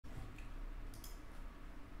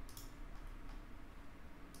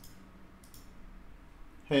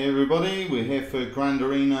Hey everybody, we're here for Grand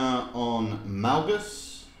Arena on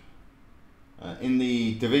Malgus in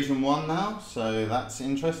the Division 1 now, so that's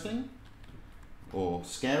interesting or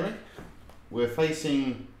scary. We're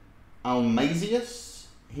facing Almazius.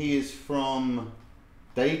 He is from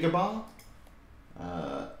Dagobah,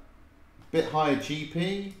 bit higher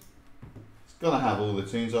GP. It's got to have all the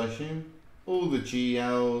tunes, I assume, all the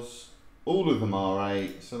GLs, all of them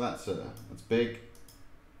R8, so that's big.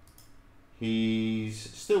 He's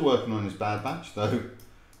still working on his bad batch, though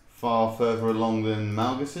far further along than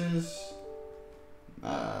Malgus is.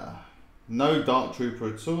 No Dark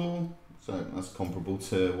Trooper at all, so that's comparable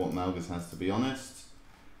to what Malgus has, to be honest.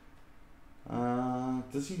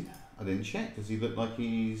 Does he? I didn't check. Does he look like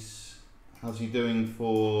he's? How's he doing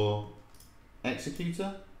for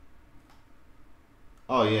Executor?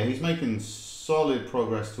 Oh yeah, he's making solid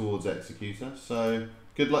progress towards Executor. So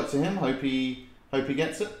good luck to him. Hope he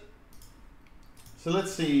gets it. So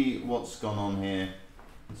let's see what's gone on here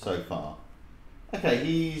so far. Okay,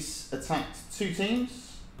 he's attacked 2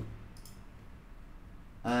 teams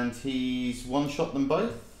and he's one-shot them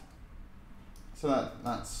both. So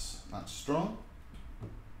that's strong.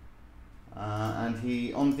 And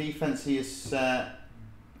he on defense he has set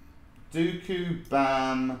Dooku,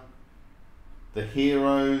 Bam, the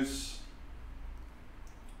heroes,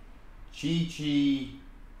 GG,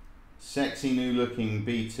 sexy new looking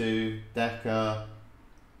B2, Decker.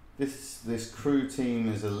 This crew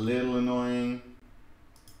team is a little annoying.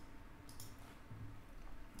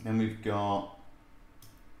 Then we've got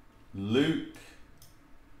Luke,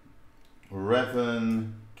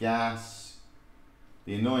 Revan, Gas,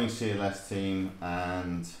 the annoying CLS team,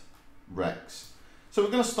 and Rex. So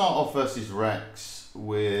we're going to start off versus Rex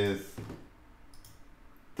with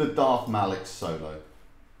the Darth Malgus solo.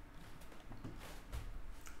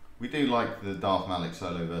 We do like the Darth Malgus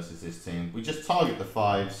solo versus this team. We just target the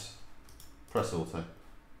 5s, press auto.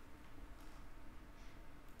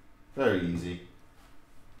 Very easy.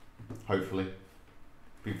 Hopefully.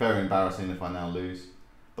 Be very embarrassing if I now lose.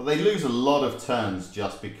 But they lose a lot of turns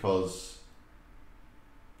just because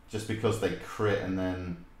they crit and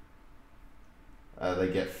then they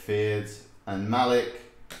get feared. And Malik,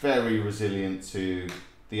 very resilient to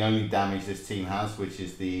the only damage this team has, which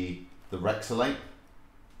is the Rexolate.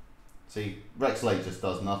 See, Rexolate just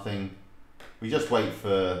does nothing. We just wait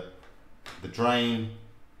for the drain.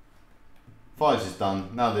 5s is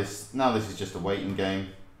done. Now this is just a waiting game.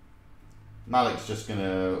 Malik's just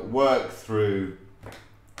gonna work through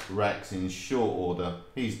Rex in short order.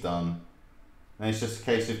 He's done. And it's just a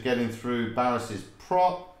case of getting through Barris's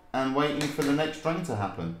prop and waiting for the next drain to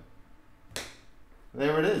happen.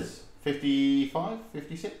 There it is. 55,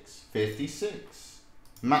 56, 56.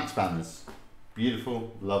 Max banners.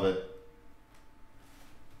 Beautiful, love it.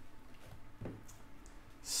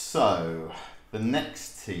 So, the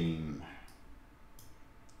next team,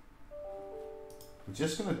 I'm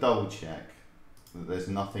just going to double check that there's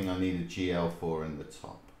nothing I need a GL for in the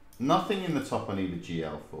top. Nothing in the top I need a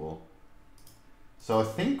GL for. So I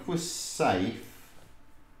think we're safe.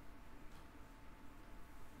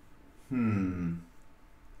 I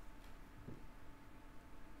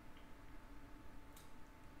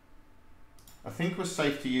think we're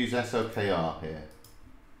safe to use SLKR here.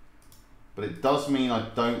 But it does mean I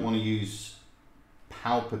don't want to use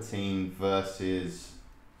Palpatine versus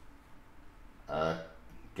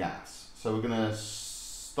Gas. So we're going to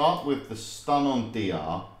start with the stun on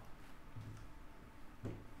DR.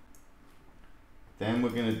 Then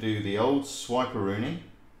we're going to do the old Swiperoonie.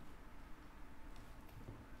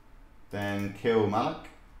 Then kill Malik.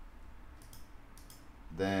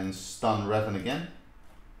 Then stun Revan again.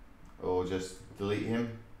 Or just delete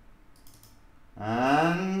him.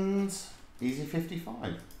 And easy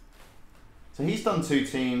 55. So he's done 2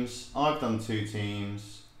 teams, I've done 2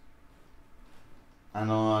 teams,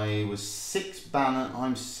 and I was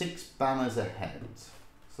I'm 6 banners ahead.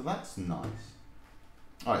 So that's nice.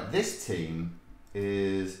 Alright, this team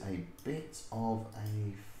is a bit of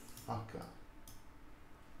a fucker.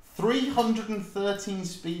 313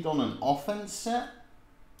 speed on an offense set?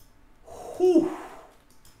 Whew.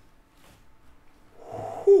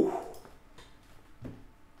 Whew.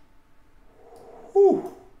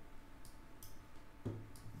 Whew.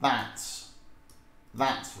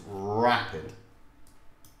 That's rapid.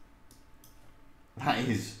 That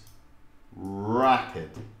is rapid.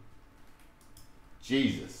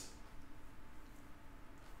 Jesus.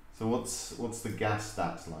 So what's the gas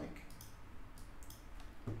stats like?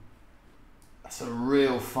 That's a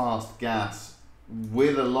real fast gas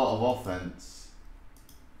with a lot of offense.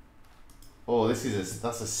 Oh, that's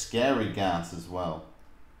a scary gas as well.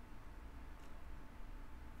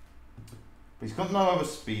 But he's got no other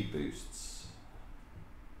speed boosts.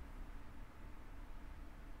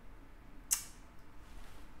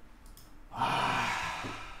 I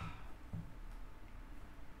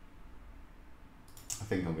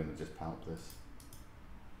think I'm going to just palp this.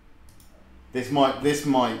 This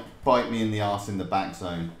might bite me in the arse in the back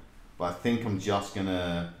zone, but I think I'm just going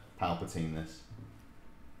to Palpatine this.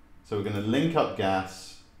 So we're going to link up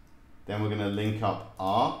gas, then we're going to link up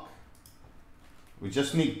arc. We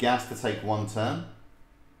just need gas to take one turn,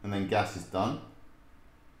 and then gas is done.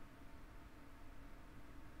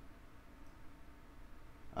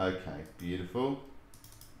 Okay, beautiful.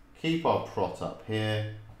 Keep our prot up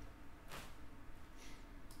here.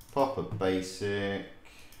 Pop a basic.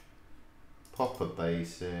 Pop a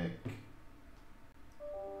basic.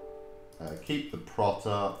 Keep the prot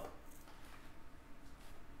up.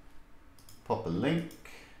 Pop a link.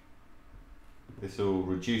 This will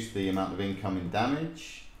reduce the amount of incoming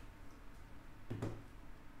damage.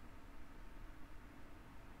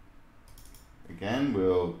 Again,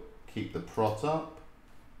 we'll keep the prot up.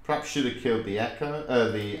 Perhaps should have killed the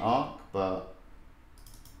the arc, but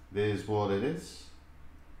it is what it is.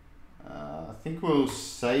 I think we'll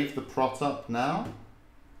save the prot up now.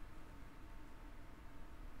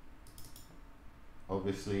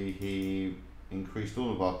 Obviously, he increased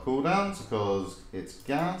all of our cooldowns because it's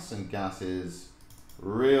gas, and gas is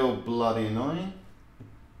real bloody annoying.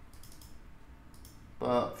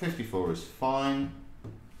 But 54 is fine.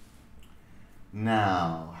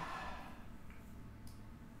 Now,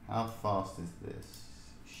 how fast is this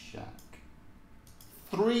shack?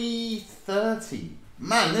 330.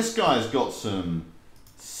 Man, this guy's got some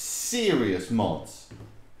serious mods.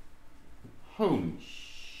 Holy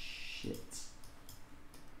shit.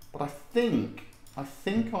 But I think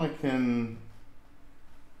I can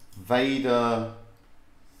Vader,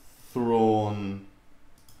 Thrawn,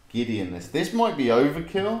 Gideon this. This might be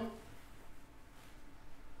overkill.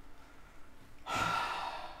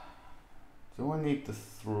 Do I need the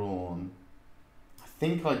Thrawn? I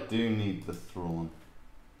think I do need the Thrawn.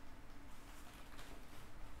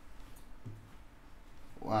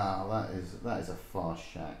 Wow, that is a fast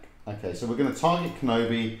shack. Okay, so we're going to target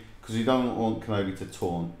Kenobi because we don't want Kenobi to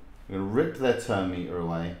taunt. We're going to rip their turn meter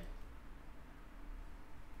away.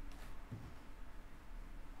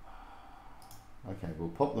 Okay, we'll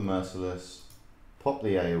pop the Merciless, pop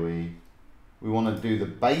the AoE. We want to do the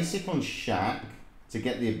basic on Shaq to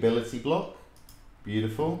get the ability block.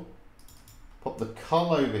 Beautiful. Pop the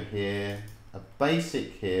Cull over here, a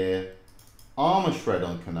basic here, Armor Shred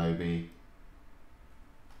on Kenobi.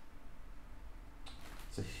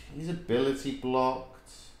 So his ability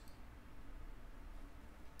blocked.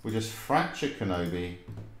 We just fracture Kenobi,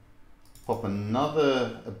 pop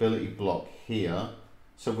another ability block here.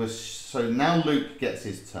 So now Luke gets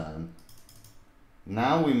his turn.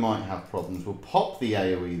 Now we might have problems. We'll pop the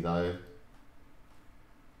AoE though.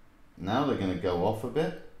 Now they're going to go off a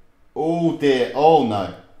bit. Oh dear. Oh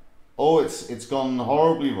no. Oh, it's gone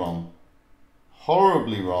horribly wrong.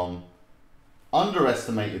 Horribly wrong.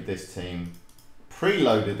 Underestimated this team.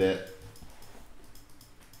 Preloaded it.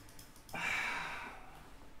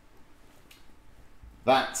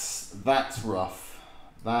 That's rough.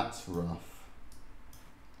 That's rough.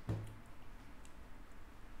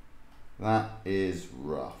 That is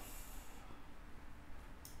rough.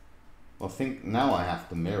 Well, I think now I have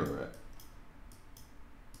to mirror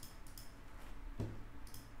it.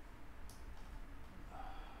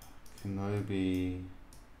 Kenobi.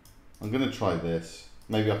 I'm going to try this.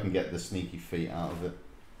 Maybe I can get the sneaky feet out of it.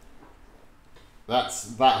 That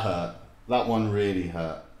hurt. That one really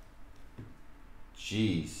hurt.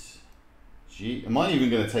 Jeez. Gee, am I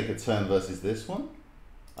even going to take a turn versus this one?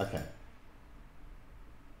 Okay.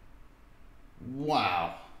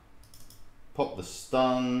 Wow. Pop the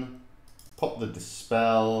stun. Pop the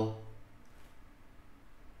dispel.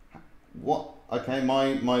 What? Okay,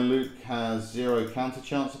 my Luke has 0 counter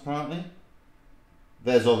chance apparently.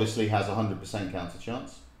 Theirs obviously has 100% counter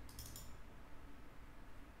chance.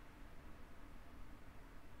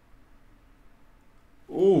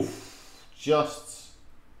 Oof. Just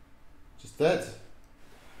dead.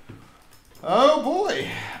 Oh boy.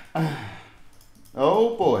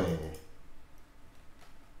 Oh boy.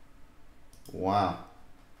 Wow.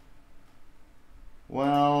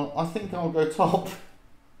 Well, I think I'll go top.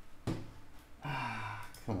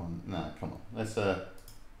 Come on. No, come on. Let's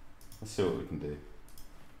see what we can do.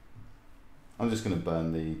 I'm just going to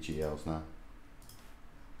burn the GLs now.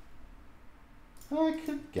 I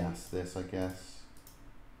could gas this, I guess.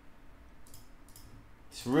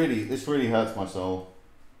 This really hurts my soul.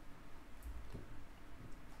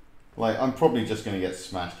 Like, I'm probably just going to get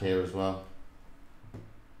smashed here as well.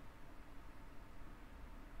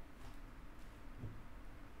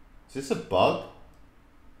 Is this a bug?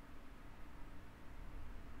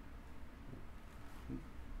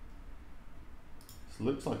 This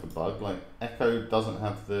looks like a bug. Like Echo doesn't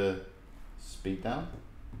have the speed down.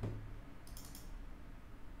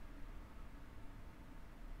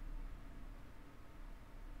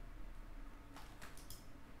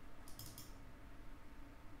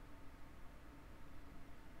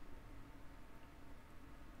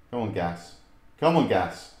 Come on, gas. Come on,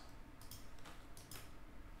 gas.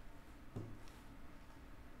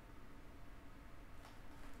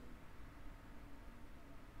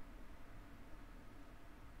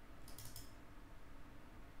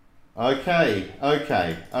 Okay,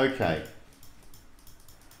 okay, okay.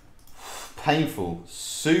 Painful,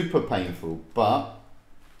 super painful, but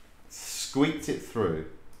squeaked it through.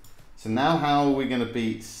 So now how are we going to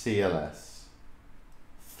beat CLS?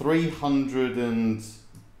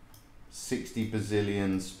 360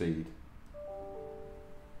 bazillion speed.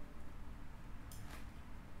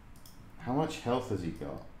 How much health has he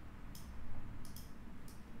got?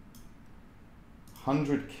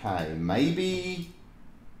 100k. Maybe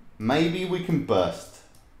we can burst.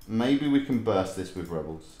 Maybe we can burst this with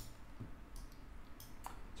Rebels.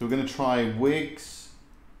 So we're going to try Wiggs,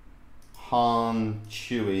 Han,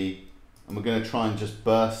 Chewie, and we're going to try and just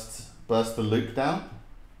burst the Luke down.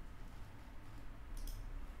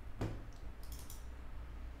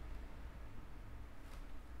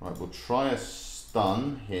 Right, we'll try a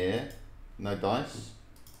stun here. No dice.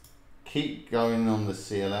 Keep going on the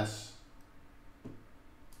CLS.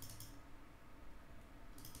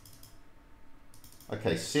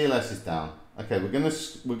 Okay, CLS is down. Okay, we're gonna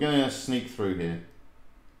sneak through here.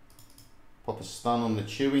 Pop a stun on the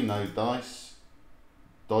Chewie, no dice.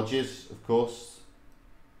 Dodges, of course.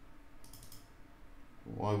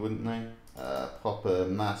 Why wouldn't they? Pop a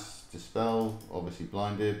mass dispel, obviously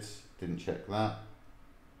blinded. Didn't check that.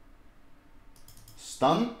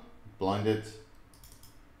 Stun, blinded.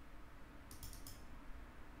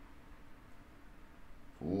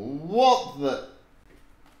 What the?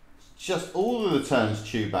 Just all of the turns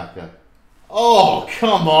Chewbacca. Oh,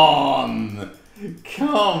 come on!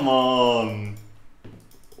 Come on!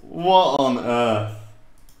 What on earth?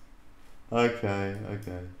 Okay,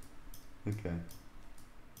 okay, okay.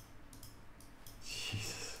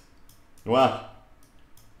 Jesus. Wow.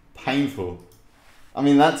 Painful. I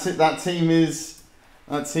mean, that's it. That team is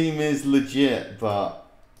legit, but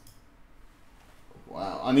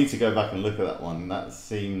wow. I need to go back and look at that one. That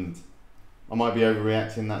seemed. I might be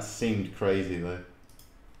overreacting. That seemed crazy though.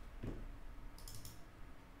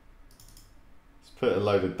 Let's put a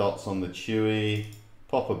load of dots on the Chewie.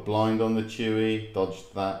 Pop a blind on the Chewie.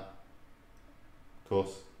 Dodged that. Of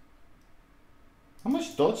course. How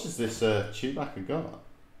much dodge has this Chewbacca got?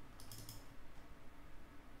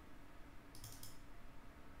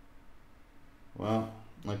 Well,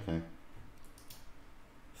 okay.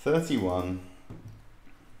 31.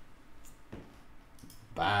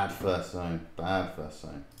 Bad first zone. Bad first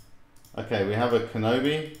zone. Okay, we have a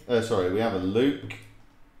Kenobi. Sorry, we have a Luke.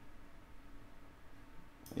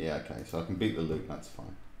 Yeah, okay, so I can beat the Luke, that's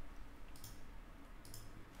fine.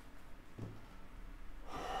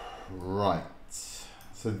 Right.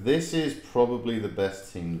 So this is probably the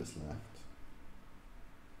best team that's left.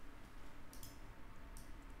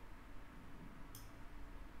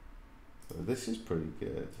 So this is pretty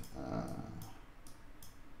good.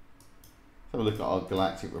 Have a look at our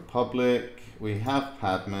Galactic Republic. We have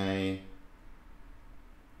Padme.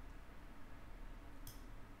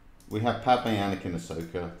 We have Padme, Anakin,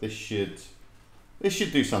 Ahsoka. This should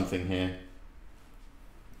do something here.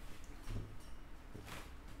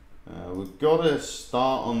 We've got to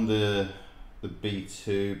start on the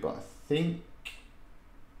B2, but I think,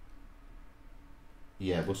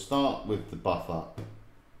 yeah, we'll start with the buff up.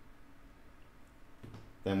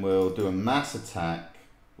 Then we'll do a mass attack.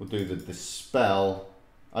 We'll do the dispel.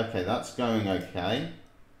 Okay, that's going okay.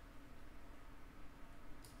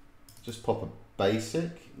 Just pop a basic.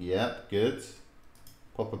 Yep, good.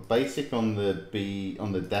 Pop a basic on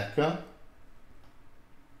the Decker.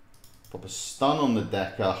 Pop a stun on the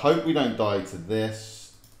Decker. Hope we don't die to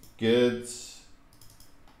this. Good.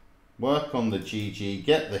 Work on the GG.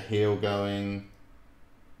 Get the heal going.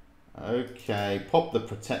 Okay, pop the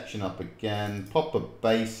protection up again. Pop a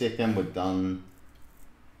basic and we're done.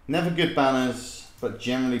 Never good banners, but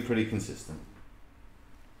generally pretty consistent.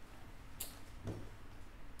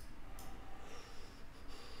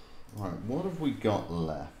 Right, what have we got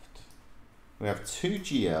left? We have 2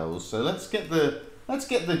 GLs, so let's get the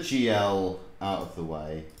GL out of the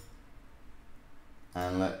way.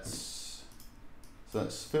 And let's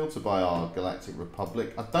filter by our Galactic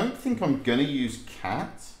Republic. I don't think I'm gonna use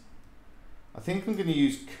Cat. I think I'm going to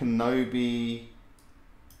use Kenobi,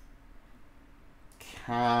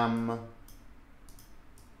 Cam.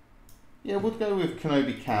 Yeah, we'll go with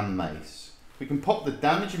Kenobi, Cam, Mace. We can pop the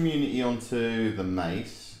damage immunity onto the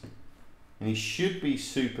Mace, and he should be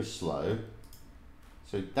super slow.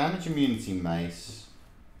 So damage immunity Mace.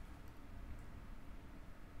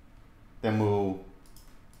 Then we'll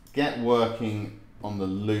get working on the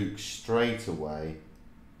Luke straight away.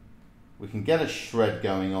 We can get a shred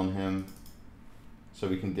going on him, so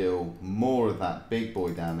we can deal more of that big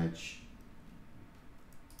boy damage.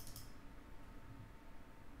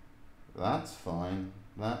 That's fine.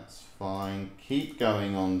 That's fine. Keep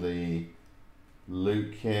going on the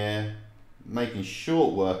Luke here, making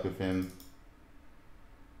short work of him.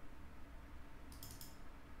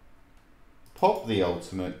 Pop the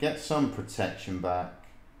ultimate, get some protection back.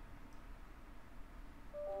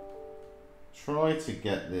 Try to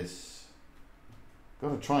get this.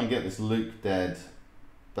 Gotta try and get this Luke dead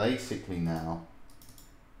basically now.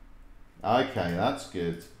 Okay, that's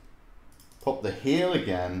good. Pop the heal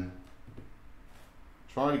again.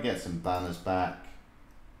 Try to get some banners back.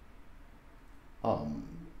 Oh,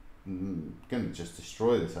 I'm gonna just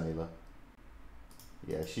destroy this Ayla.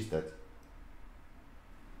 Yeah, she's dead.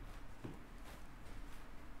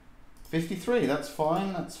 53, that's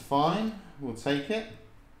fine, that's fine. We'll take it.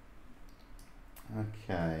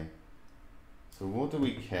 Okay. So what do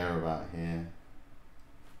we care about here?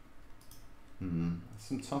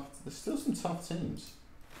 There's still some tough teams.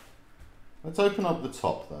 Let's open up the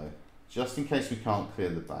top though, just in case we can't clear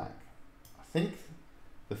the back. I think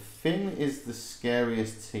the Finn is the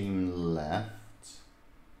scariest team left.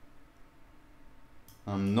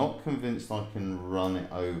 I'm not convinced I can run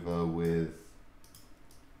it over with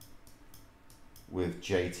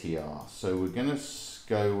JTR. So we're gonna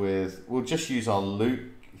go with, we'll just use our Luke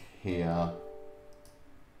here.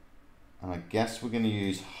 And I guess we're gonna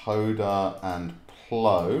use Hoda and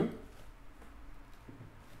Plo.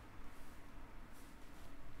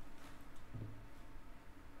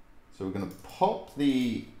 So we're gonna pop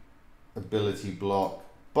the ability block,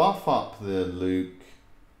 buff up the Luke,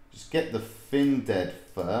 just get the Finn dead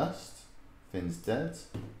first. Finn's dead.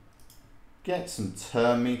 Get some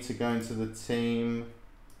turn meter going to the team.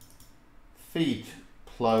 Feed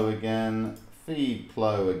Plo again. Feed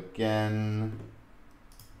Plo again.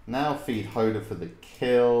 Now feed Hoda for the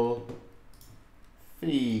kill.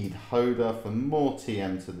 Feed Hoda for more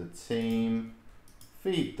TM to the team.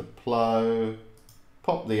 Feed the Plo.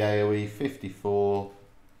 Pop the AoE, 54.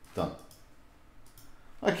 Done.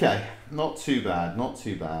 Okay, not too bad, not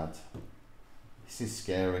too bad. This is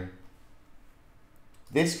scary.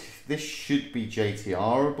 This should be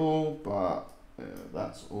JTRable, but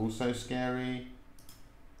that's also scary.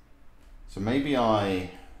 So maybe I'm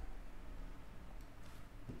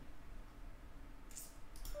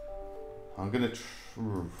gonna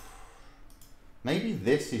maybe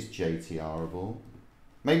this is JTRable.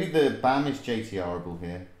 Maybe the BAM is JTRable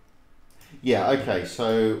here. Yeah, okay,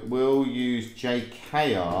 so we'll use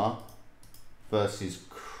JKR versus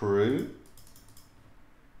Crew.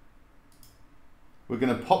 We're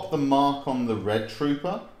going to pop the mark on the Red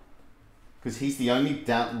Trooper because he's the only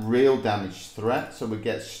real damage threat. So we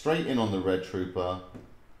get straight in on the Red Trooper.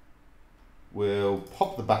 We'll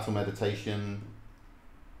pop the Battle Meditation.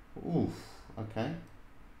 Oof, okay.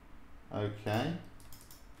 Okay.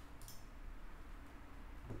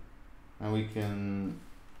 And we can,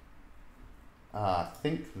 I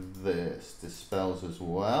think this dispels as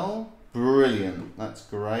well. Brilliant, that's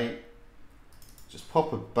great. Just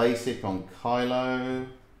pop a basic on Kylo.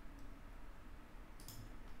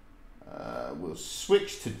 We'll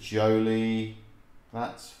switch to Jolie.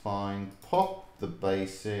 That's fine. Pop the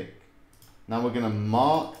basic. Now we're going to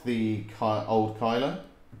mark the old Kylo.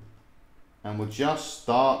 And we'll just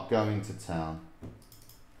start going to town.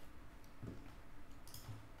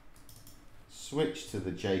 Switch to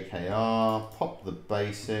the JKR. Pop the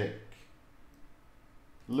basic.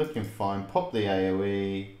 Looking fine. Pop the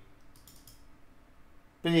AoE.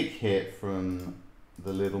 Big hit from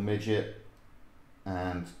the little midget,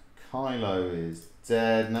 and Kylo is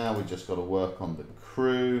dead. Now we just got to work on the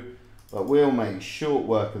Crew, but we'll make short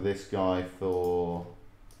work of this guy for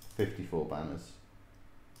 54 banners.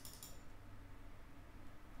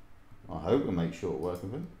 I hope we'll make short work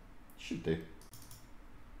of him. Should do.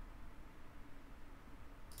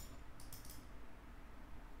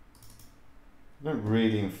 I don't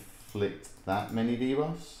really inflict that many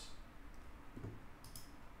debuffs.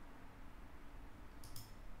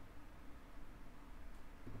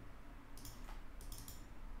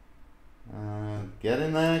 Get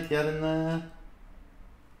in there, get in there.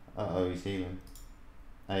 Uh-oh, he's healing.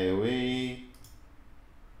 AoE.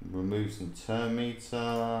 Remove some turn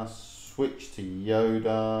meter. Switch to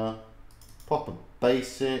Yoda. Pop a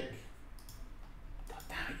basic. God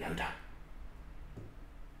damn it, Yoda.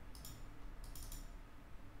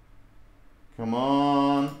 Come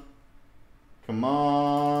on. Come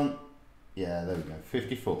on. Yeah, there we go.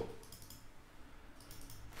 54.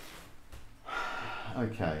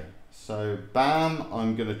 Okay, so BAM,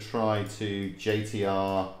 I'm going to try to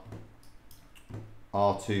JTR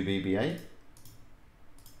R2 BB8.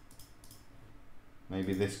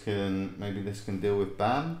 Maybe this can deal with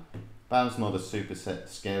BAM. BAM's not a super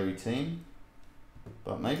scary team,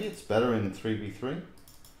 but maybe it's better in 3v3.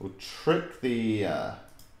 We'll trick the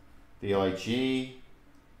IG.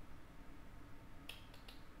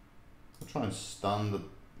 We'll try and stun the...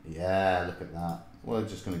 Yeah, look at that. We're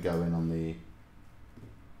just going to go in on the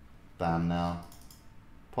BAM now.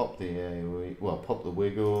 Pop the AoE, well, pop the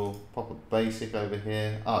wiggle, pop a basic over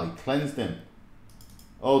here. Oh, he cleansed him.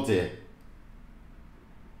 Oh dear.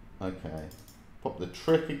 Okay. Pop the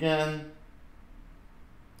trick again.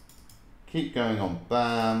 Keep going on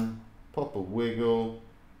BAM. Pop a wiggle.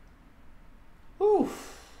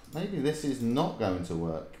 Oof. Maybe this is not going to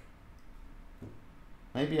work.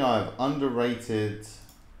 Maybe I've underrated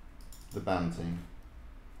the BAM team.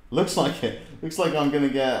 Looks like it. Looks like I'm going to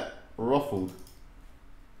get ruffled.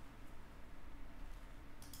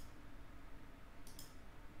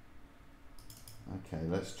 Okay,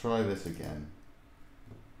 let's try this again.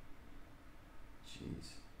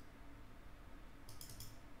 Jeez.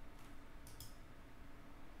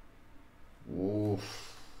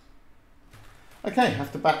 Oof. Okay,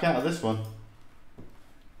 have to back out of this one.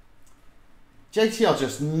 JTR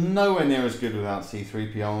just nowhere near as good without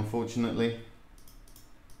C3PO, unfortunately.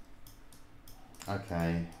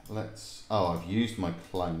 Okay, let's... Oh, I've used my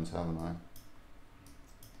clones, haven't I?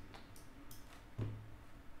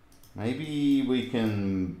 Maybe we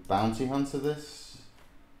can bounty hunter this.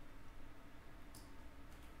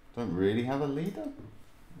 Don't really have a leader.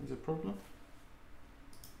 Is a problem.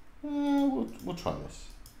 We'll try this.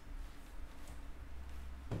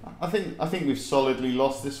 I think we've solidly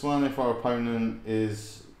lost this one if our opponent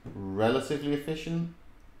is relatively efficient.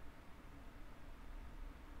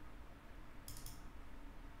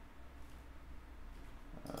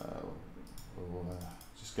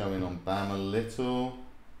 Just go in on BAM a little.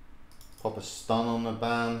 Pop a stun on the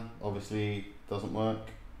BAM. Obviously doesn't work.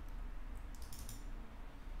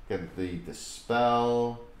 Get the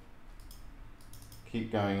dispel.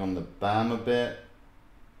 Keep going on the BAM a bit.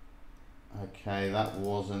 Okay, that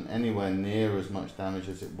wasn't anywhere near as much damage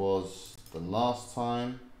as it was the last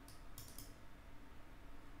time.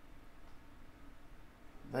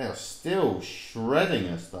 They are still shredding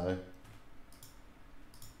us though.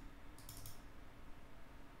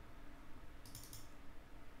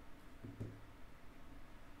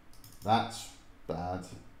 That's bad.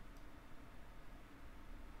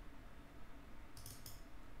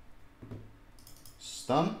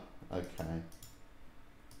 Stun? Okay.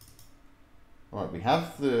 Right, we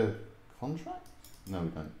have the contract? No, we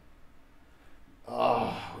don't.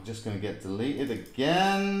 Oh, we're just going to get deleted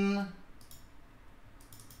again.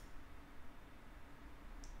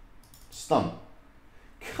 Stun.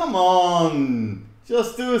 Come on!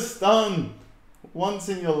 Just do a stun. Once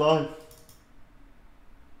in your life.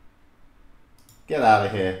 Get out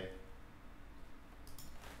of here.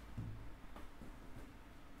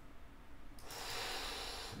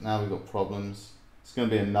 Now we've got problems. It's going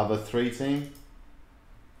to be another 3 team.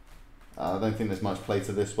 I don't think there's much play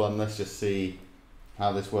to this one. Let's just see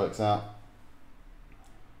how this works out.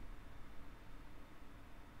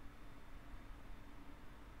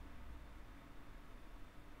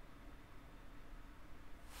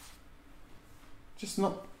 Just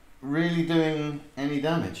not really doing any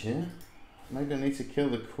damage here. Maybe I need to kill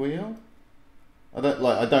the Queel. I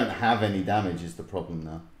don't have any damage is the problem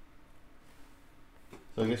now.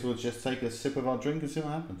 So I guess we'll just take a sip of our drink and see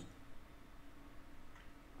what happens.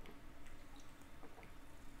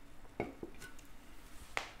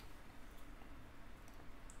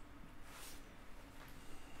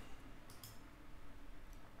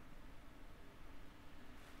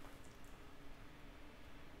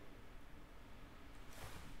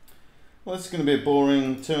 Well, this is going to be a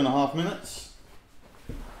boring 2.5 minutes.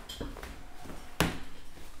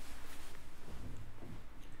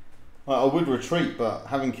 I would retreat, but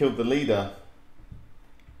having killed the leader,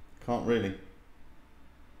 can't really.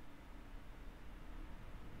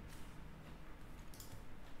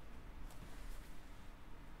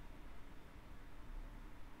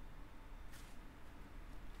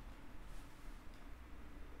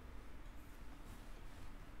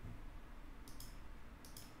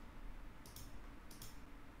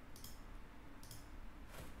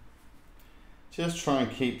 Just try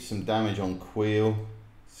and keep some damage on Queel.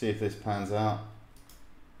 See if this pans out.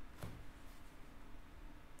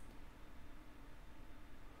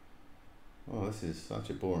 Oh, this is such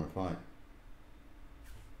a boring fight.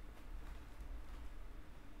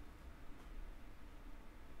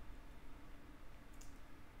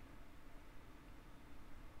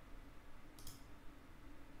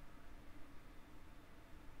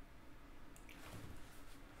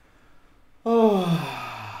 Oh.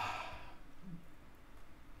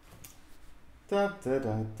 Da da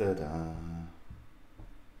da da da.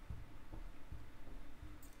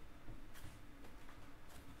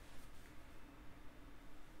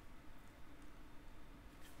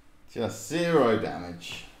 Just 0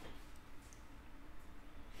 damage.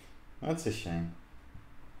 That's a shame.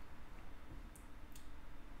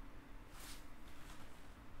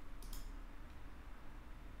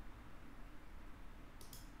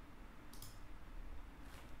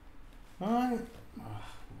 Alright.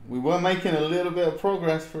 We were making a little bit of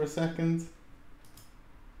progress for a second.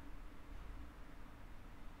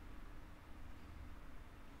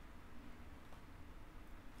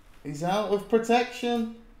 He's out of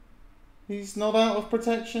protection. He's not out of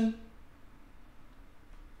protection.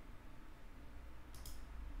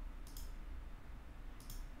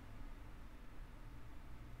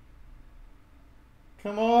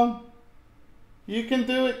 Come on. You can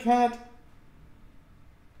do it, Cad.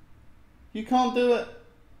 You can't do it.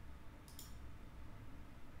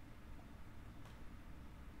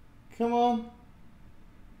 Come on.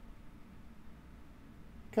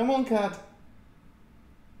 Come on, Cad.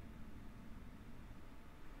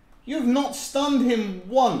 You have not stunned him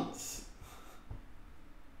once.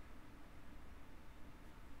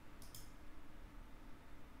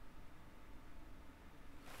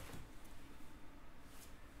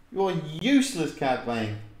 You are useless, Cad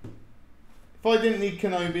Bane. If I didn't need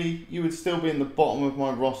Kenobi, you would still be in the bottom of my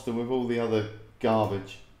roster with all the other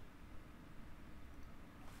garbage.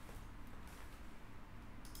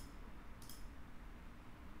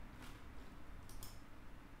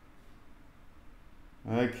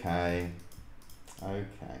 Okay.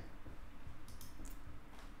 Okay.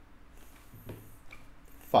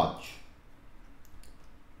 Fudge.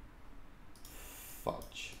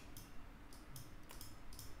 Fudge.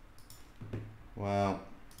 Well.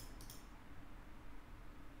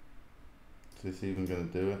 Is this even going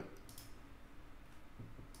to do it?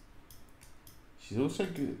 She's also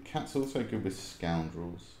good. Cat's also good with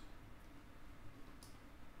scoundrels.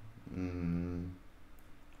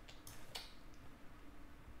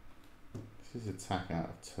 This is attack out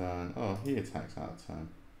of turn. Oh, he attacks out of turn.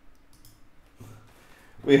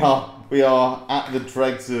 We are at the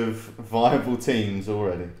dregs of viable teams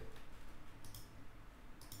already.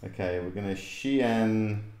 Okay, we're gonna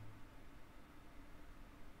Shien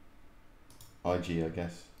IG, I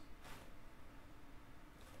guess.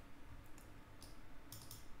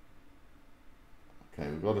 Okay,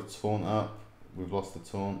 we've got a taunt up. We've lost the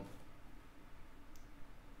taunt.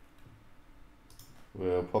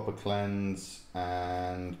 We'll pop a cleanse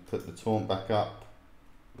and put the taunt back up.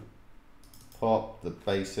 Pop the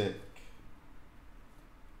basic.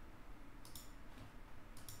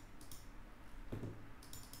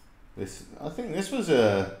 I think this was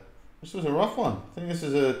a rough one. I think this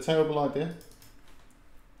is a terrible idea.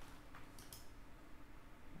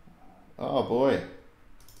 Oh boy.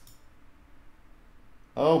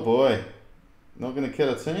 Oh boy. Not gonna kill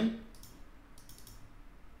a team?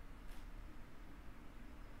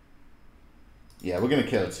 Yeah, we're gonna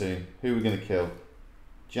kill a team. Who are we gonna kill?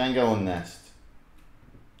 Django or Nest?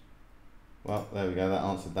 Well, there we go. That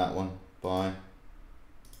answered that one. Bye.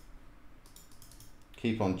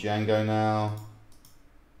 Keep on Django now.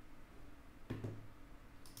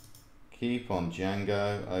 Keep on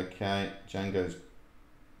Django. Okay, Django's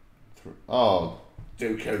through. Oh,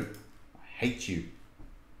 Dooku. I hate you.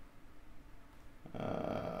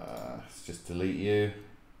 Let's just delete you.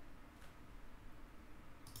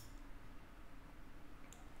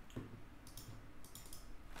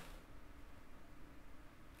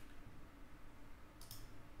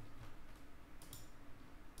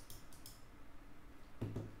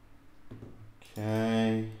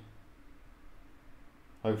 Okay.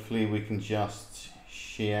 Hopefully we can just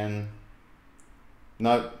Shien.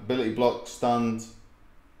 No, ability block, stunned.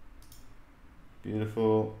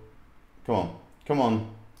 Beautiful. Come on, come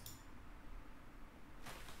on.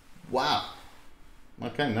 Wow.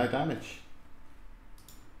 Okay, no damage.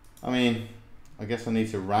 I mean, I guess I need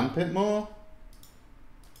to ramp it more.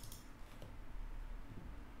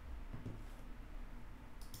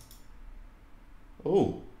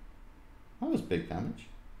 Oh. That was big damage.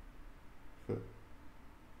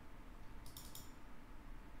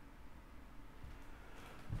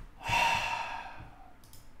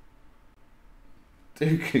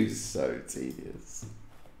 Dooku's so tedious.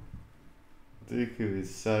 Dooku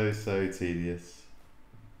is so tedious.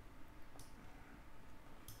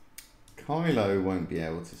 Kylo won't be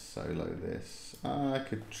able to solo this. I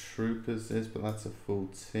could troopers this, but that's a full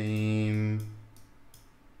team.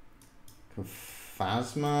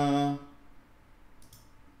 Phasma.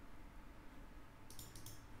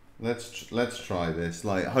 Let's try this.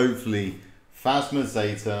 Like, hopefully Phasma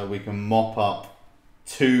Zeta, we can mop up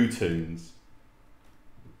 2 toons.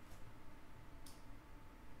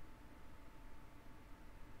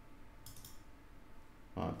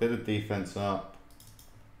 Alright, bit of defense up.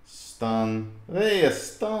 Stun. Hey, a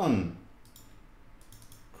stun!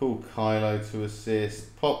 Call Kylo to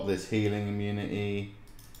assist. Pop this healing immunity.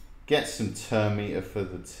 Get some turn meter for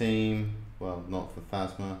the team. Well, not for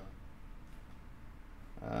Phasma.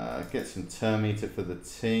 Get some turn meter for the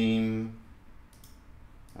team.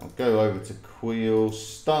 I'll go over to Queel.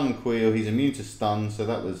 Stun Queel. He's immune to stun, so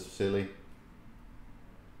that was silly.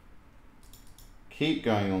 Keep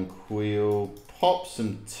going on Queel. Pop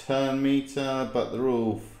some turn meter, but they're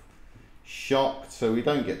all shocked, so we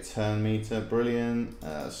don't get turn meter. Brilliant.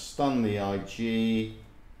 Stun the IG.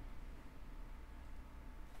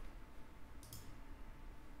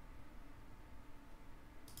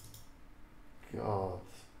 God.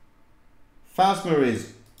 Phasma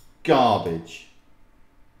is garbage.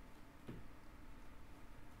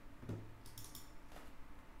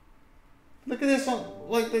 Look at this,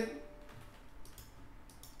 like the...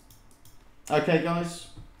 Okay, guys.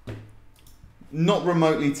 Not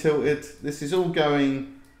remotely tilted. This is all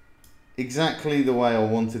going exactly the way I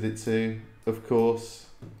wanted it to, of course.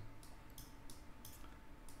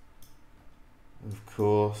 Of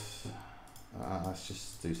course. Let's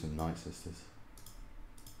just do some Night Sisters.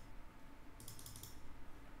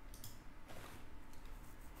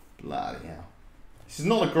 Bloody hell. This is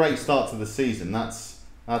not a great start to the season, that's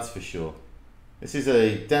for sure. This is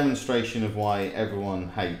a demonstration of why everyone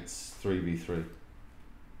hates 3v3.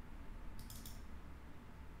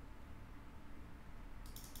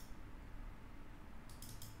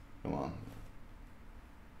 Come on.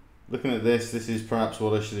 Looking at this, this is perhaps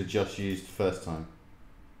what I should have just used first time.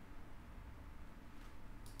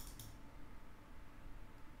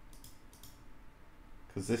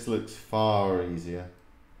 Because this looks far easier.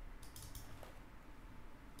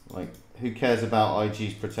 Like, who cares about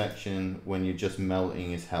IG's protection when you're just melting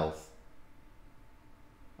his health?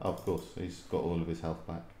 Oh, of course, he's got all of his health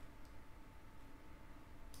back.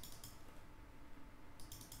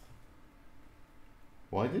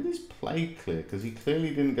 Why did his plague clear? Because he clearly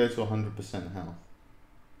didn't go to 100% health.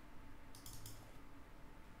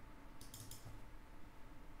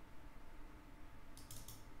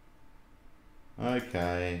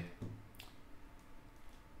 Okay.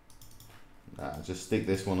 Just stick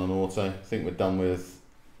this one on auto. I think we're done with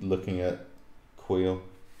looking at Queel.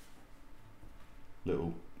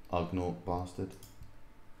 Little Ugnaught bastard.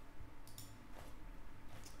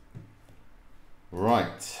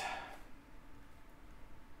 Right.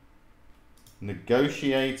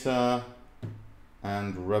 Negotiator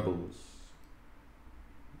and Rebels.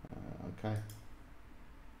 Okay.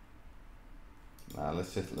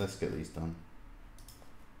 Let's get these done.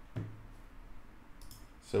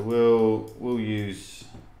 So we'll use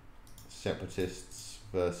Separatists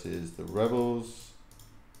versus the Rebels.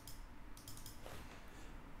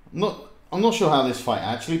 I'm not sure how this fight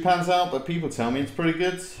actually pans out, but people tell me it's pretty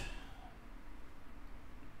good.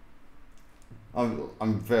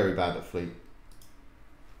 I'm very bad at Fleet.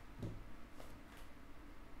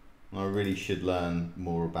 I really should learn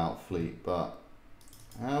more about Fleet, but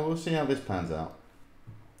we'll see how this pans out.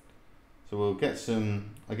 So we'll get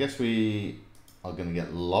some, I guess we are going to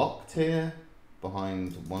get locked here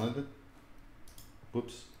behind one of the...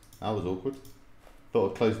 Whoops, that was awkward.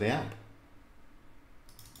 Thought I'd close the app.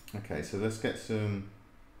 Okay, so let's get some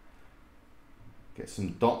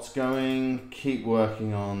dots going. Keep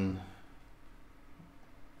working on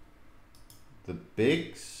the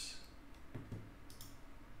bigs.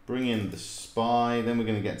 Bring in the spy. Then we're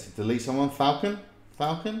going to get to delete someone. Falcon,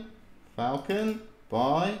 Falcon, Falcon.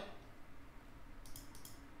 Bye.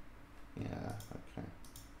 Yeah, okay.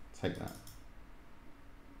 Take that.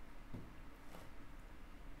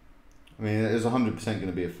 I mean, there's 100% going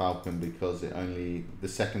to be a Falcon because the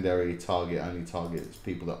secondary target only targets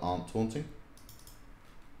people that aren't taunting.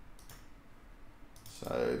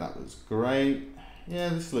 So that was great. Yeah,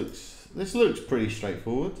 this looks pretty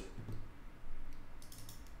straightforward.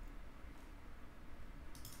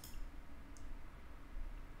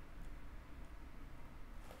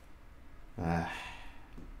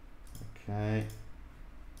 Okay.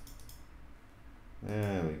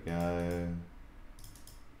 There we go.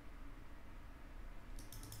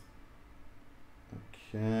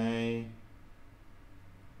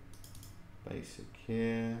 Basic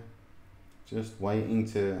here. Just waiting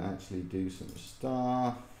to actually do some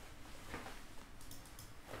stuff.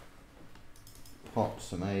 Pop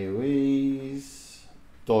some AoEs.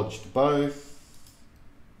 Dodged both.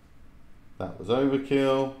 That was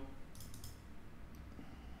overkill.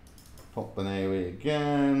 Pop an AoE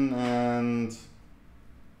again, and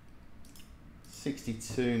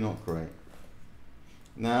 62, not great.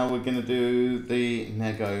 Now we're going to do the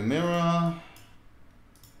Nego Mirror. I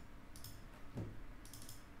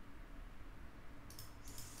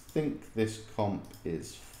think this comp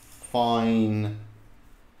is fine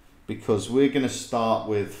because we're going to start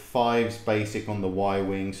with 5s basic on the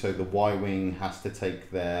Y-Wing, so the Y-Wing has to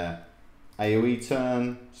take their AoE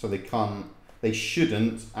turn, so they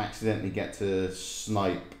shouldn't accidentally get to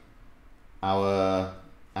snipe our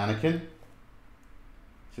Anakin.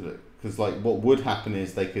 Because like what would happen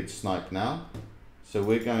is they could snipe now. So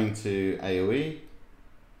we're going to AoE,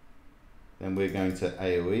 then we're going to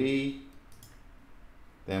AoE,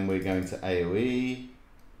 then we're going to AoE.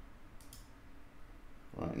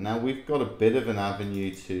 Right, now we've got a bit of an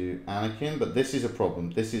avenue to Anakin, but this is a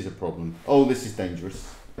problem. This is a problem. Oh, this is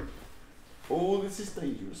dangerous. Oh, this is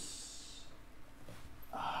dangerous.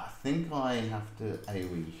 I think I have to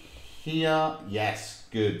AoE here. Yes,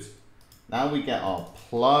 good. Now we get our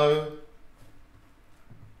Plo.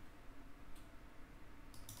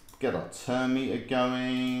 Get our turn meter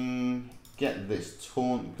going. Get this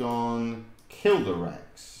taunt gone. Kill the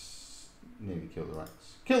Rex. Nearly kill the Rex.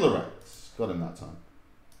 Kill the Rex. Got him that time.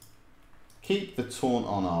 Keep the taunt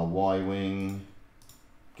on our Y-Wing.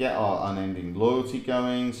 Get our unending loyalty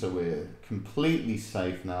going, so we're completely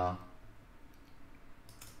safe now.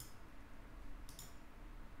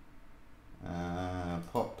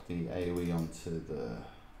 Pop the AoE onto the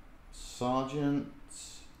Sergeant.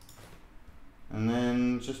 And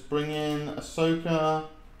then just bring in Ahsoka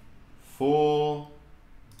for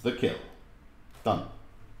the kill. Done.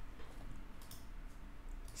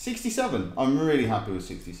 67. I'm really happy with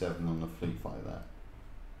 67 on the fleet fight there.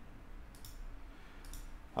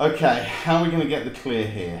 Okay, how are we going to get the clear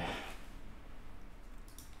here?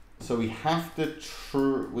 So we have to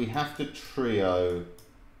trio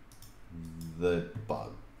the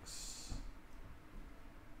bugs.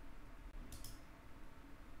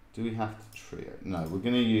 Do we have to trio? No, we're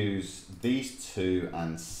going to use these two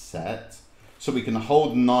and set. So we can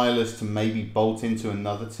hold Nihilus to maybe bolt into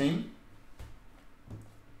another team.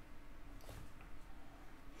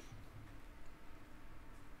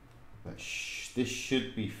 But this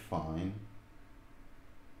should be fine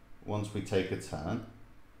once we take a turn.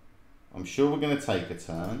 I'm sure we're going to take a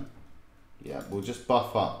turn. Yeah, we'll just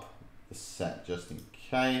buff up the set just in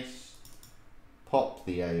case. Pop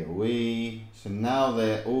the AoE. So now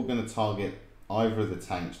they're all going to target either of the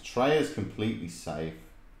tanks. Trey is completely safe.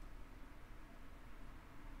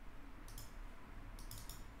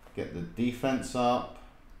 Get the defense up.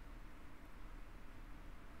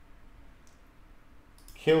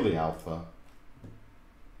 Kill the Alpha.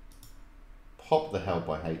 Pop the Hell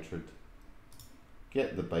by Hatred.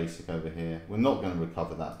 Get the basic over here. We're not going to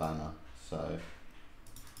recover that banner. So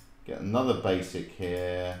get another basic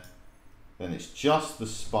here. Then it's just the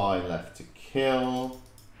spy left to kill.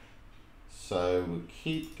 So we'll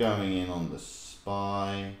keep going in on the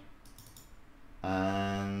spy.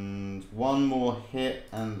 And one more hit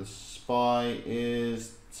and the spy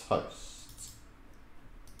is toast.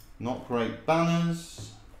 Not great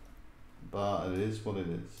banners, but it is what it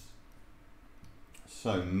is.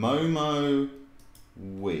 So Momo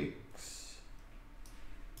Wigs.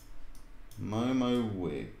 Momo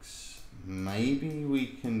Wigs. Maybe we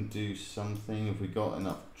can do something if we got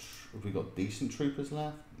enough. Have we got decent troopers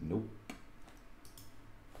left? Nope.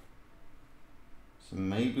 So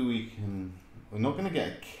maybe we can. We're not going to get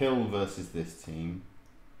a kill versus this team.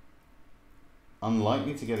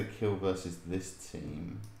 Unlikely to get a kill versus this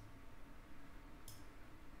team.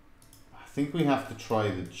 I think we have to try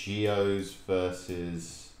the Geos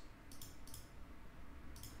versus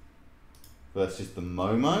the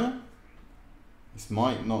Momo. This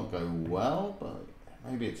might not go well, but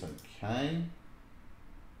maybe it's okay.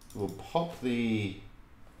 We'll pop the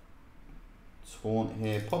taunt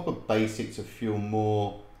here. Pop a basic to fuel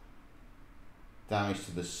more damage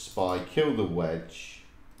to the spy. Kill the wedge.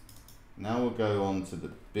 Now we'll go on to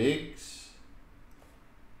the bigs.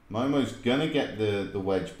 Momo's gonna get the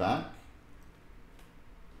wedge back.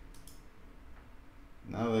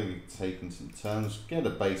 Now they're taking some turns. Get a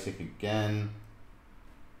basic again.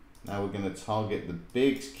 Now we're going to target the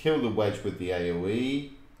bigs. Kill the wedge with the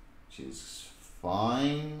AoE, which is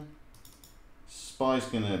fine. Spy's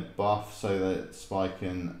going to buff so that Spy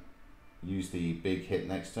can use the big hit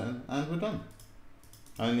next turn, and we're done.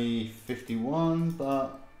 Only 51,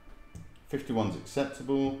 but 51's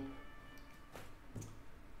acceptable.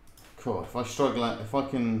 Cool, if I struggle out, if I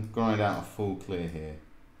can grind out a full clear here,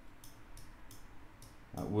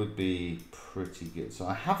 that would be pretty good. So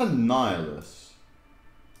I have a Nihilus.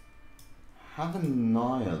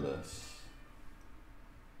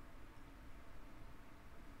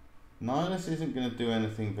 Nihilus isn't going to do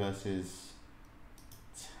anything versus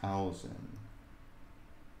Talzin.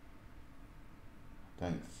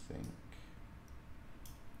 Don't think.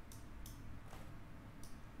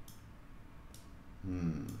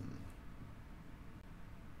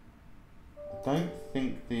 I don't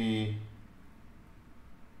think the...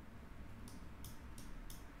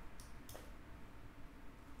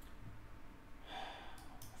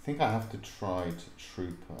 I think I have to try to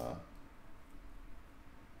Trooper. I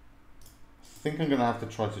think I'm going to have to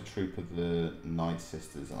try to Trooper the Night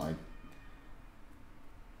Sisters. I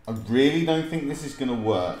really don't think this is going to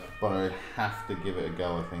work, but I have to give it a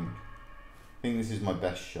go, I think this is my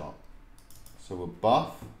best shot. So we'll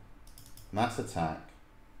buff, mass attack,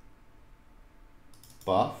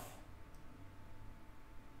 buff.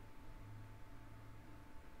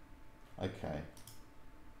 Okay.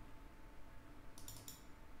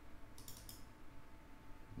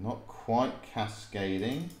 Not quite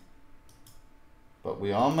cascading, but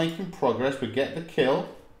we are making progress. We get the kill.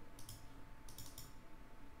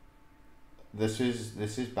 This is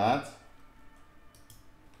bad.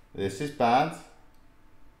 This is bad.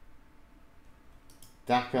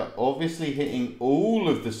 Daka obviously hitting all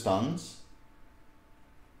of the stuns.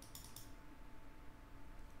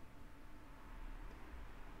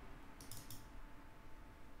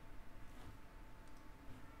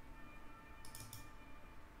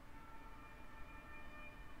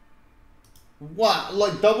 What?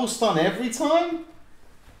 Like double stun every time?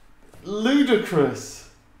 Ludicrous.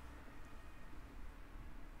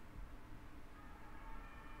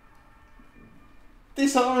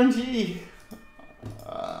 This RNG.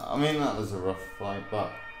 I mean, that was a rough fight,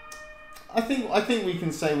 but I think we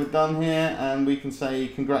can say we're done here, and we can say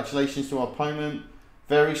congratulations to our opponent.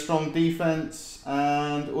 Very strong defense,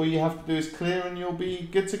 and all you have to do is clear, and you'll be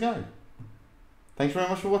good to go. Thanks very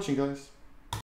much for watching, guys.